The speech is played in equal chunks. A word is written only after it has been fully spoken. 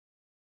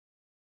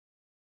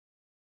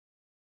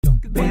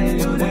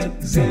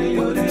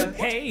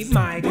Hey,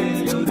 Mike,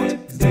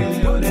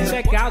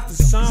 check out the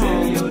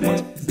song.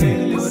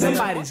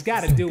 Somebody's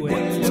gotta do it.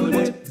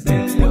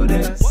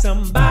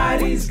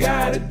 Somebody's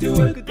gotta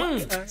do it.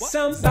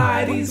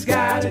 Somebody's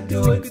gotta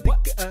do it.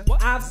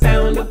 I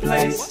found a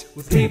place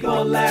where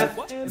people laugh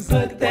and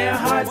put their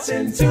hearts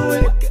into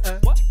it.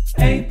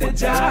 Ain't the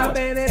job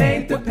and it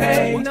ain't the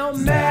pay, no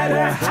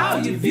matter how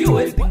you view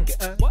it.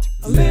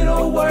 A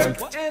little work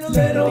and a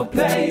little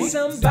play,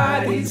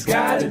 somebody's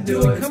gotta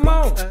do it. Come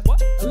on.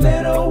 A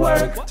little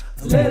work,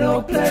 a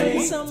little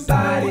play,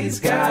 somebody's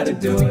gotta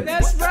do it.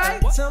 That's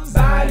right,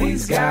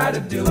 somebody's gotta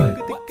do it.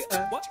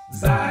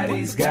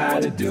 Somebody's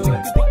gotta do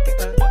it.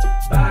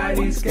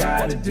 Somebody's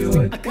gotta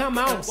do it. Come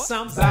on,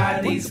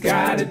 somebody's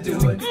gotta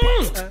do it.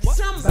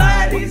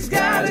 Somebody's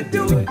gotta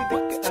do it.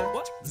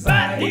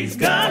 Somebody's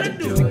gotta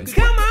do it.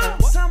 Come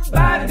on,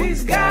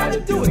 somebody's gotta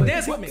do it.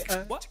 Dance with me.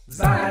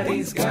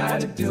 Somebody's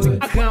gotta do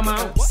it. Come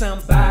on,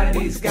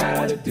 somebody's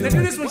gotta do it. Let's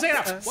do this one, say it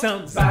out.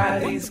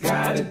 Somebody's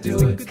gotta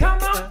do it. Come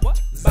on,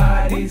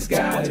 somebody's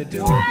gotta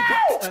do it.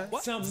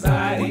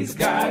 Somebody's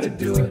gotta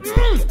do it.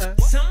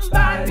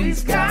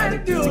 Somebody's gotta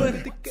do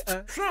it.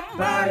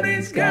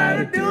 Somebody's gotta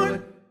do it. Somebody's gotta do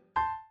it.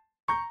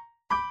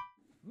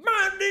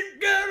 Somebody's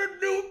gotta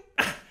do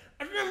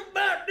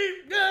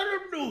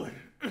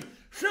it.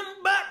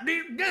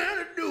 Somebody's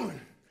gotta do it. Somebody's gotta do it.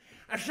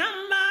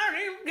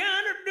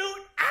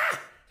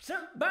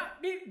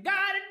 Somebody's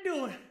gotta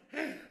do it.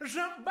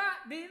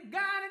 Somebody's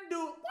gotta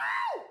do it.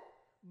 Woo!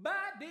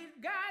 Somebody's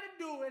gotta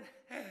do it.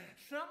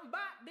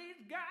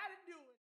 Somebody's gotta do it.